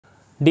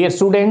Dear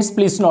students,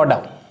 please note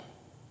down.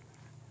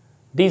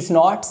 These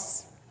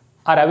notes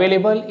are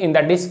available in the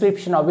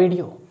description of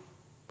video.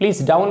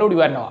 Please download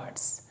your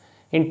notes.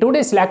 In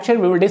today's lecture,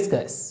 we will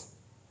discuss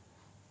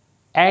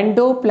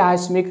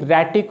endoplasmic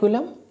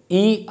reticulum,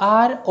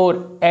 ER or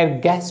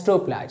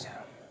ergastoplasm.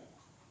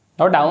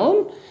 Note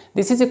down,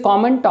 this is a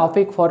common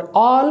topic for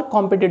all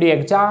competitive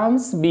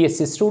exams,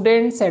 BSc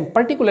students, and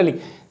particularly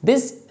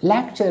this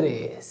lecture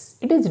is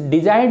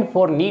designed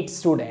for NEET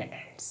students.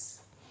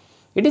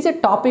 It is a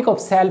topic of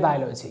cell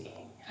biology,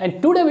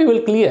 and today we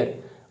will clear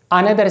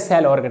another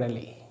cell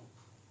organelle,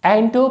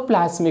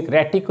 endoplasmic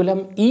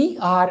reticulum,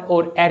 ER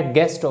or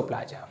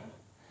ergastoplasm.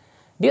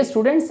 Dear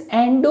students,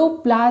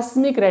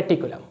 endoplasmic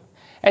reticulum,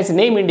 as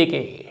name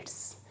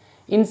indicates,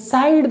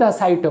 inside the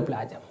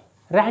cytoplasm,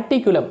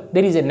 reticulum,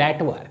 there is a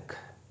network.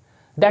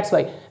 That's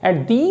why,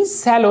 and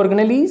these cell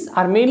organelles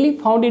are mainly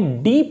found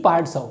in deep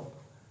parts of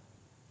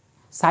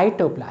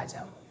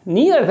cytoplasm,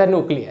 near the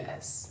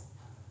nucleus.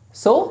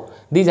 So,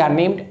 these are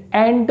named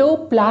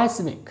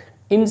endoplasmic,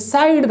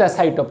 inside the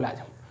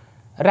cytoplasm.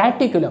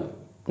 Reticulum,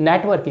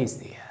 network is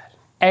there.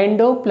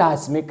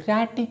 Endoplasmic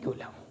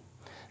reticulum.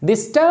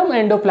 This term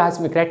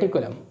endoplasmic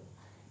reticulum,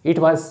 it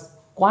was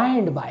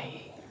coined by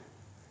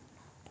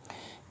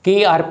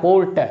K.R.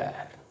 Porter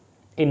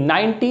in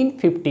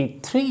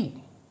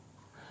 1953.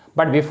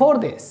 But before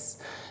this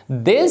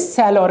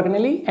cell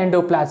organelle,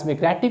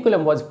 endoplasmic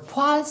reticulum, was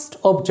first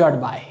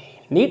observed by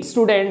NEET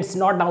students.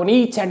 Note down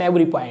each and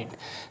every point.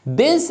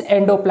 This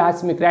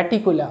endoplasmic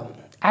reticulum,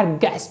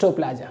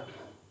 ergastoplasm,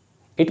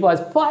 it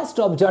was first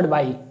observed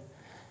by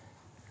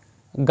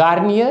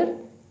Garnier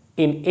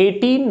in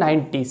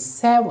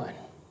 1897,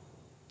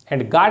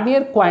 and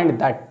Garnier coined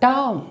the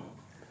term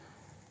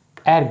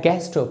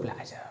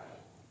ergastoplasm.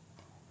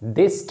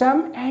 This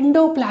term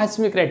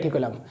endoplasmic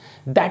reticulum,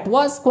 that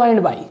was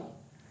coined by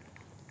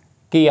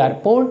K.R.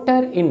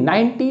 Porter in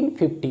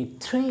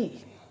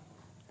 1953.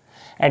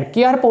 And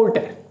K.R.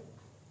 Porter,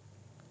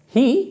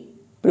 he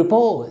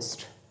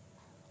proposed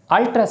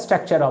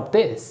ultrastructure of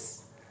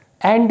this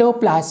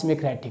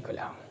endoplasmic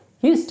reticulum.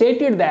 He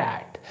stated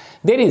that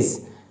there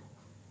is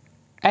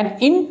an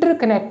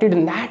interconnected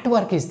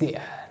network is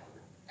there,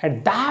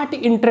 and that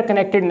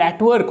interconnected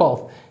network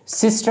of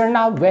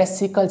cisterna,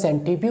 vesicles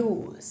and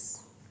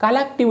tubules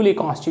collectively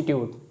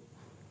constitute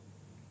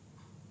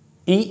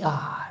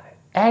ER,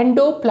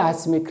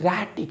 endoplasmic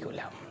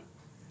reticulum,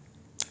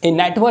 a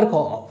network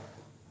of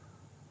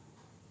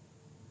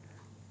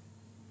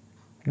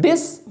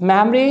this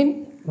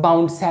membrane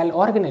bound cell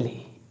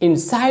organelle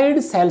inside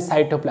cell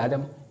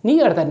cytoplasm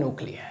near the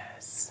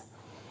nucleus.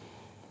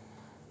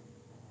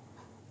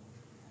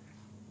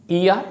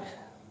 ER,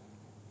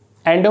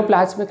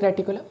 endoplasmic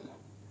reticulum,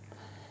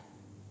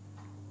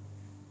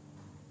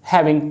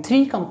 having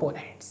three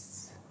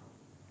components.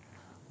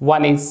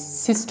 One is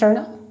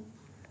cisterna,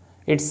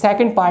 its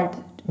second part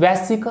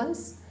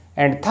vesicles,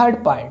 and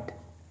third part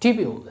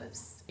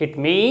tubules. It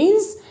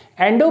means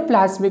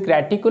endoplasmic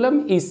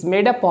reticulum is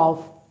made up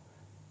of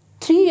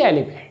three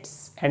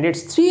elements, and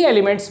its three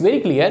elements very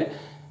clear: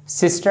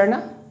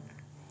 cisterna,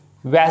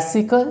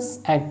 vesicles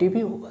and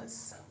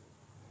tubules.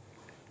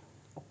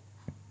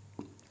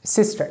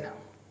 Cisterna,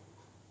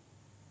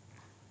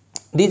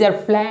 these are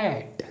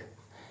flat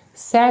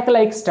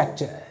sac-like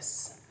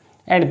structures,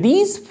 and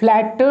these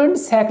flattened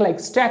sac-like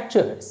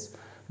structures,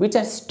 which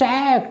are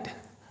stacked,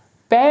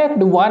 packed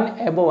one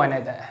above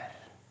another,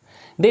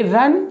 they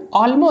run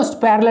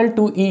almost parallel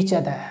to each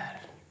other,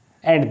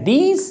 and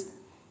these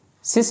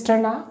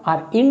cisterna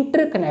are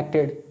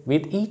interconnected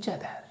with each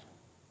other.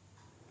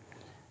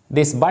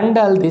 This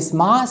bundle, this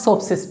mass of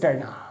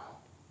cisterna,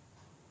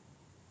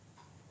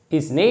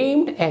 is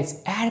named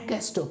as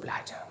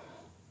ergastoplasm.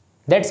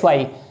 That's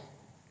why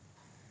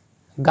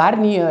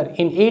Garnier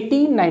in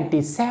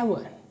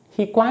 1897,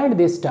 he coined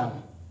this term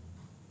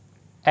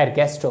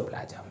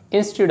ergastoplasm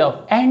instead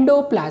of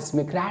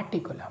endoplasmic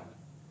reticulum.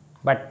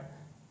 But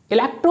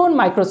electron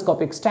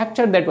microscopic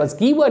structure that was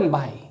given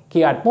by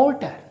K.R.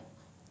 Porter,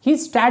 he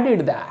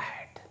studied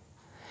that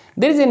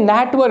there is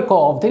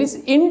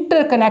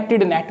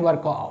interconnected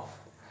network of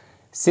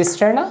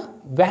cisterna,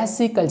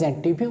 vesicles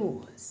and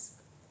tubules,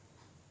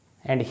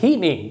 and he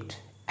named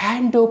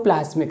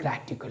endoplasmic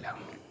reticulum.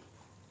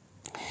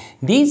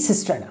 These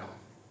cisterna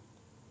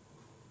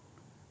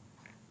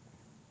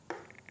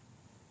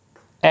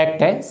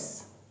act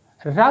as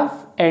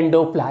rough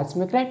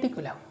endoplasmic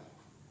reticulum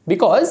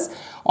because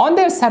on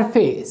their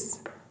surface,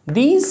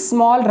 these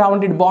small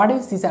rounded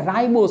bodies, these are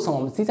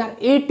ribosomes, these are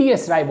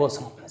ATS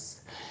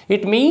ribosomes.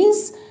 It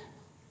means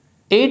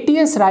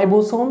ATS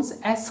ribosomes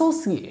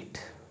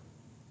associate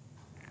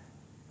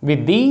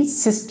with these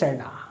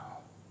cisterna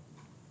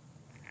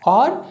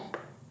or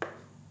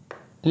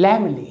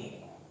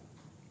lamellae.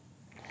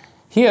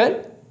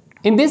 Here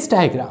in this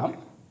diagram,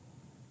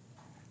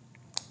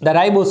 the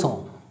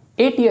ribosome,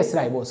 ATS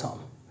ribosome,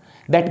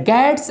 that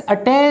gets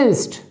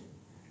attached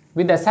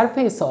with the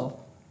surface of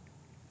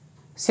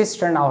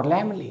cisterna or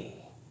lamellae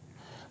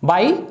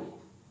by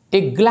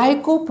a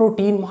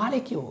glycoprotein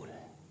molecule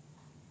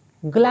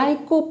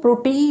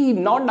Glycoprotein,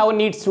 not now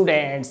NEET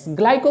students.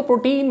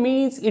 Glycoprotein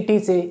means it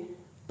is a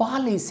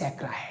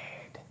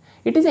polysaccharide.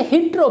 It is a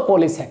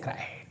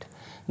heteropolysaccharide.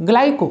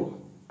 Glyco,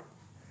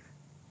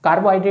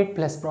 carbohydrate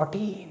plus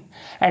protein,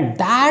 and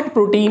that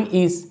protein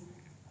is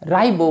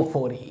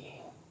ribofori,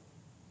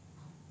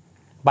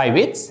 by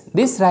which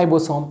this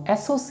ribosome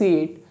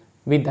associate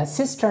with the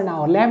cisterna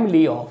or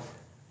lamellae of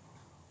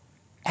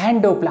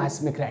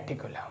endoplasmic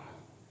reticulum.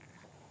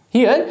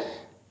 Here,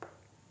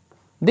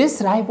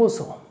 this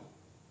ribosome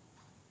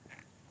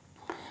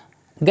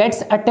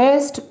gets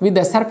attached with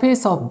the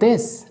surface of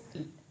this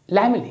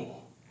lamellae.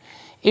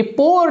 A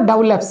pore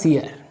develops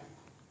here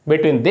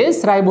between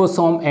this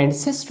ribosome and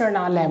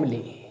cisterna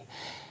lamellae,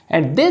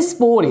 and this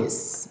pore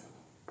is,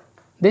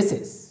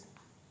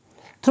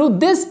 through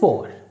this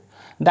pore,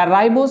 the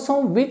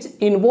ribosome, which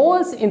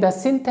involves in the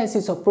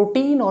synthesis of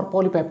protein or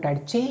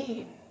polypeptide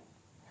chain,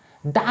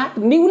 that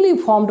newly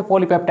formed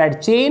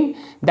polypeptide chain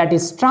that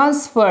is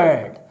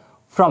transferred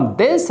from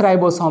this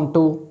ribosome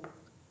to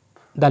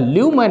the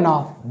lumen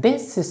of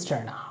this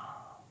cisterna.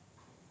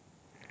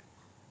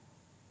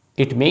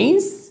 It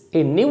means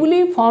a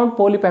newly formed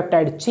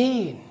polypeptide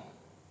chain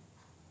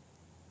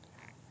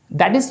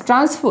that is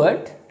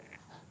transferred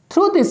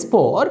through this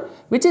pore,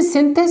 which is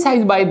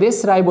synthesized by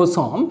this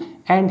ribosome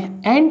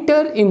and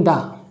enter in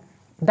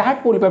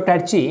that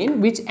polypeptide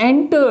chain, which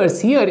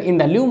enters here in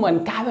the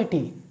lumen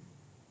cavity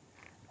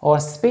or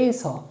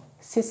space of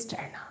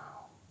cisterna.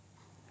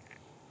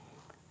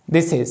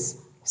 This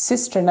is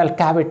cisternal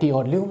cavity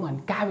or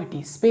lumen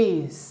cavity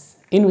space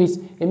in which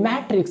a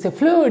matrix, a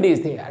fluid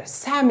is there,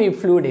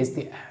 semi-fluid is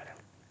there.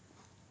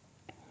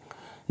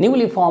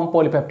 Newly formed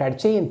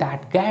polypeptide chain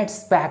that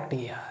gets packed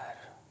here.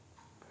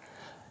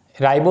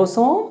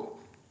 Ribosome,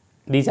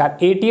 these are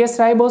ATS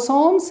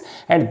ribosomes,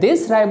 and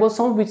this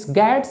ribosome which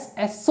gets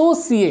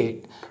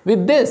associated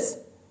with this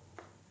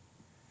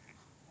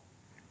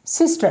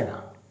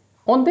cisterna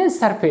on this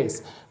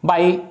surface by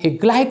a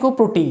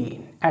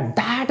glycoprotein, and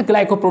that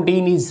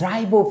glycoprotein is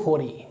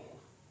riboforin.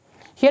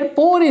 Here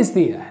pore is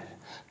there.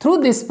 Through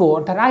this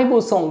pore, the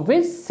ribosome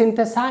which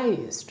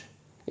synthesized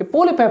a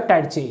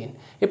polypeptide chain,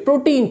 a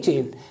protein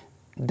chain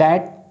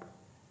that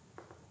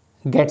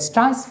gets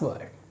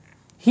transferred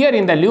here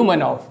in the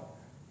lumen of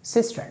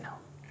cisterna.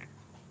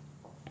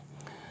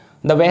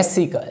 The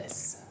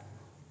vesicles.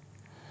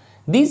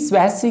 These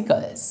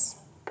vesicles,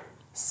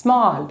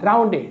 small,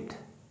 rounded,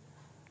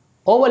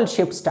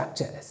 oval-shaped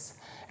structures,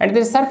 and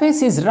their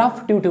surface is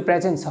rough due to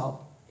presence of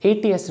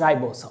ATS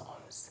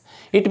ribosomes.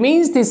 It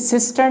means this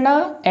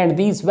cisterna and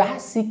these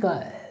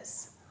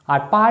vesicles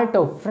are part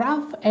of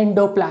rough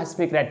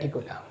endoplasmic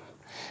reticulum.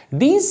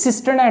 These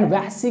cisterna and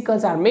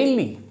vesicles are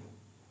mainly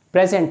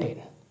present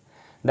in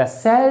the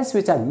cells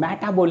which are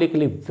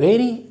metabolically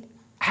very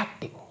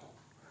active,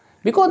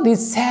 because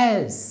these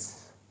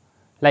cells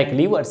like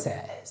liver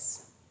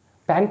cells,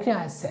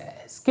 pancreas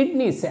cells,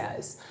 kidney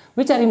cells,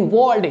 which are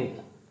involved in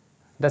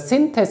the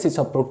synthesis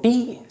of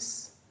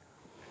proteins.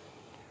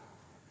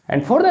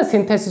 And for the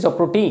synthesis of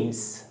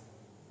proteins,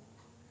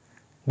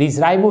 these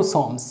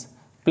ribosomes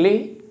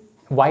play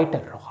a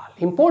vital role,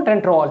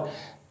 important role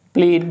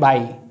played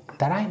by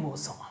the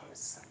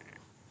ribosomes.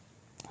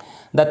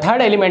 The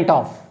third element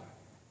of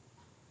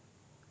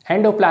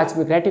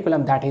endoplasmic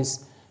reticulum, that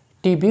is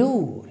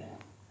tubule,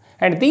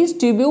 and these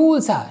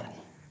tubules are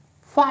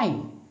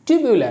fine,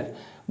 tubular,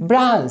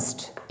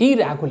 branched,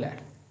 irregular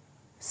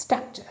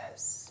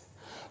structures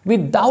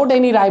without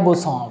any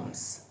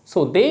ribosomes.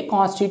 So they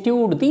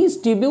constitute, these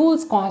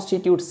tubules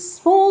constitute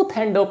smooth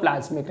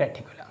endoplasmic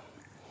reticulum.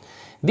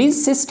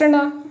 These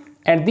cisterna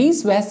and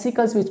these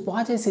vesicles which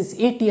possesses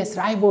ATS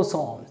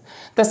ribosomes,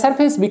 the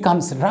surface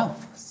becomes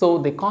rough. So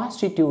they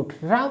constitute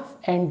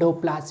rough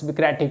endoplasmic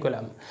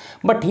reticulum.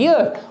 But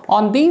here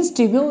on these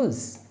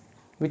tubules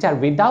which are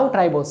without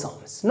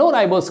ribosomes, no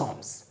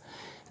ribosomes,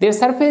 their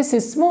surface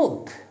is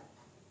smooth.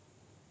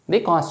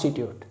 They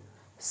constitute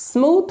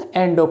smooth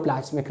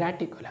endoplasmic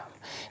reticulum.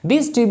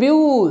 These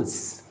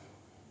tubules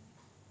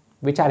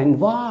which are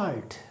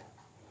involved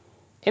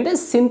in the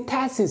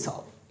synthesis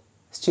of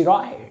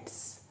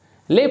steroids,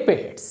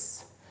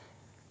 lipids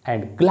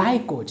and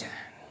glycogen.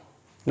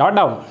 Note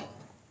down.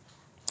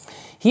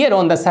 Here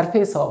on the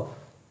surface of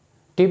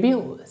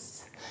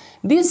tubules,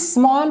 these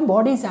small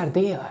bodies are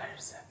there.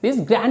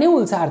 These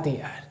granules are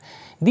there.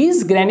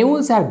 These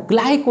granules are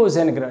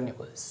glycogen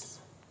granules.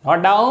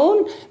 Note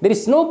down, there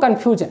is no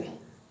confusion.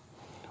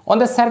 On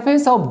the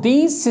surface of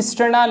these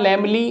cisterna,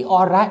 lamellae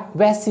or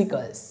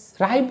vesicles,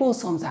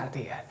 ribosomes are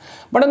there.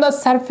 But on the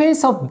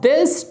surface of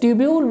this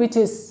tubule which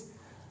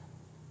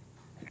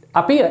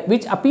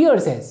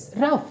appears as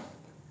rough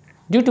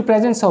due to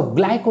presence of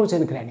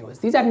glycogen granules,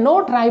 these are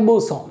not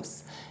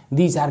ribosomes.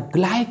 These are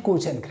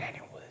glycogen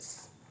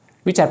granules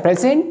which are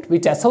present,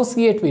 which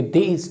associate with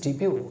these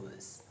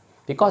tubules,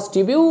 because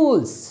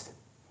tubules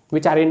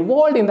which are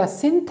involved in the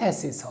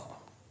synthesis of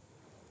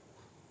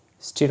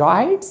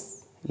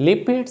steroids,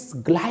 lipids,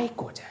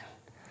 glycogen.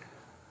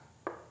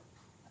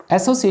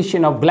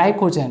 Association of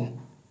glycogen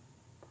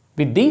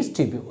with these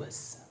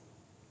tubules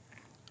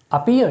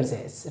appears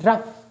as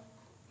rough.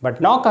 But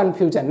no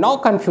confusion, no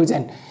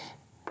confusion.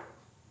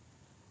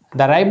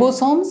 The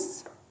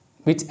ribosomes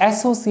which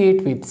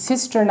associate with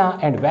cisterna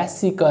and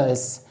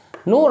vesicles,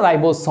 no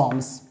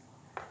ribosomes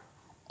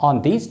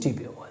on these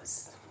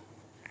tubules.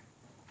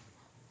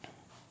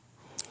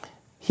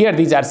 Here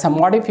these are some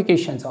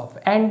modifications of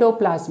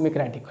endoplasmic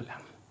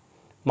reticulum.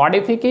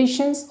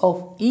 Modifications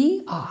of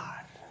ER.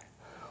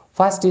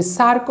 First is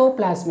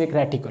sarcoplasmic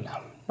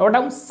reticulum. Note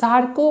down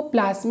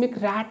sarcoplasmic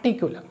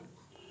reticulum.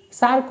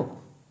 Sarco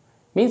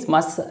means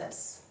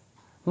muscles.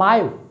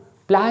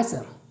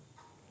 Myoplasm.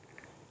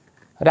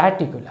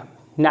 Reticulum.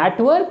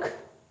 Network.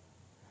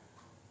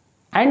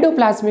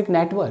 Endoplasmic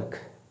network.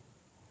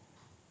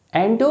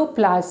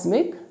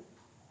 Endoplasmic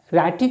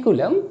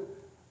reticulum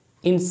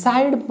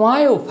inside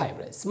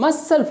myofibrous,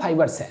 muscle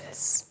fiber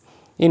cells.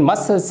 In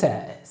muscle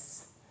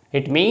cells,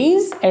 it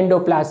means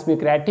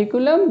endoplasmic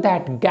reticulum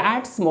that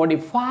gets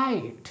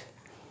modified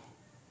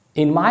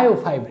in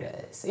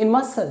myofibrous, in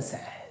muscle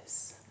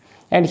cells.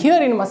 And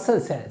here in muscle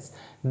cells,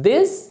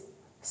 this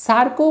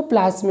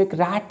sarcoplasmic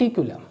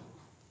reticulum,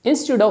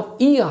 instead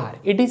of ER,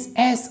 it is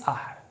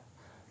SR,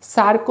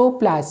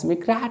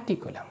 sarcoplasmic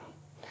reticulum,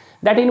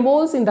 that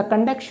involves in the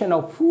conduction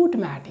of food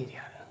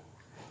material.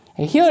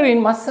 And here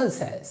in muscle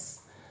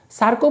cells,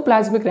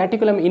 sarcoplasmic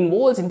reticulum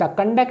involves in the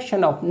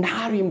conduction of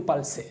nerve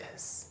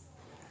impulses,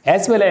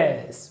 as well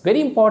as,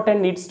 very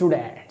important NEET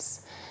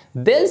students,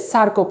 this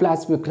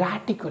sarcoplasmic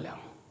reticulum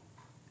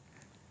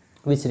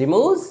which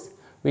removes,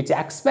 which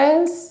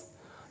expels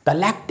the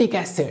lactic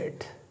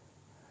acid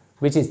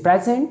which is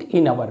present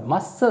in our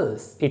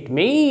muscles. It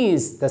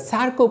means the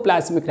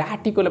sarcoplasmic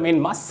reticulum in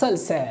muscle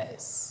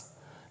cells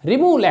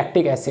remove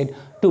lactic acid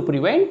to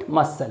prevent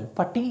muscle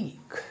fatigue.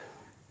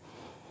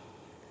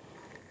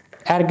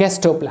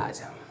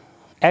 Ergastoplasm.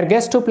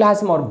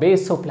 Ergastoplasm or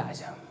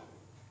basoplasm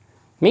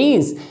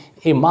means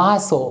a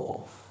mass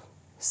of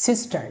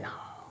cisterna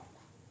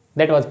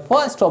that was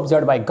first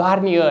observed by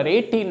Garnier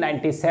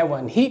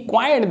 1897. He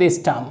coined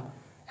this term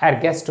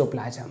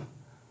ergastoplasm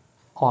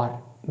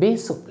or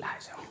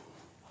basoplasm.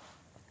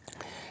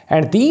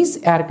 And these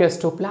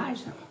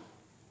ergastoplasm,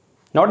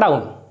 note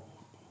down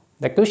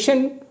the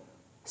question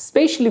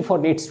especially for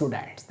NEET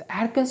students, the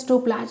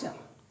ergastoplasm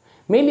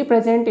mainly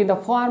present in the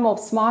form of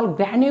small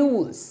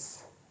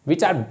granules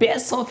which are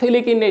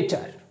basophilic in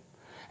nature,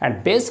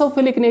 and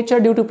basophilic nature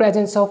due to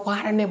presence of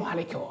RNA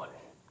molecule.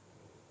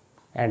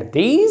 And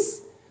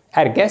these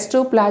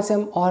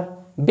ergastoplasm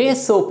or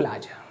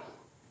basoplasm,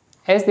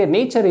 as their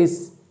nature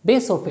is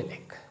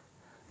basophilic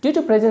due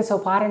to presence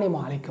of RNA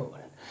molecule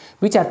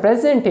which are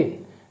present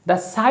in the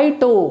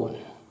cytone,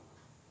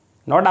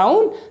 note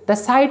down the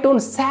cytone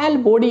cell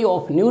body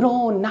of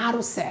neuron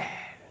nerve cell.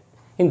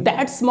 In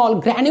that small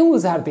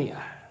granules are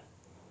there,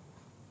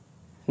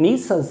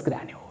 Neissel's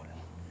granule.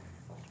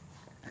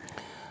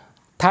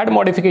 Third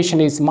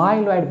modification is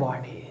myeloid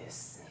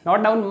bodies.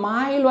 Note down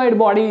myeloid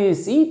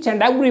bodies, each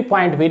and every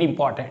point very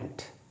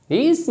important.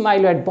 These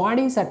myeloid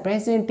bodies are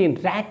present in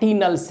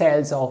retinal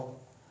cells of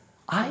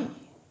eye.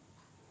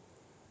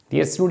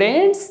 Dear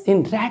students,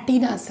 in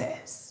retina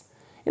cells,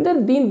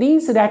 in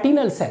these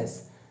retinal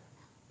cells,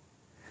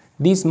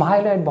 these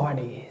myeloid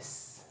bodies,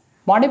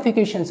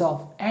 modifications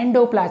of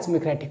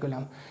endoplasmic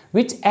reticulum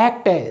which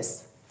act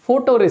as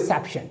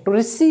photoreception to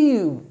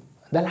receive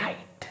the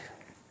light.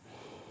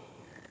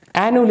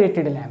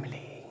 Annulated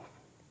lamellae.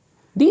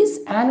 These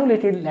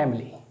annulated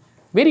lamellae,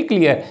 very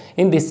clear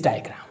in this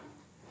diagram.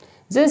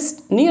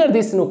 Just near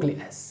this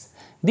nucleus,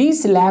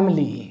 these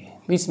lamellae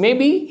which may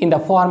be in the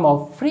form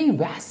of free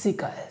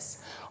vesicles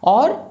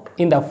or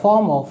in the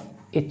form of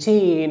a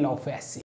chain of vesicles.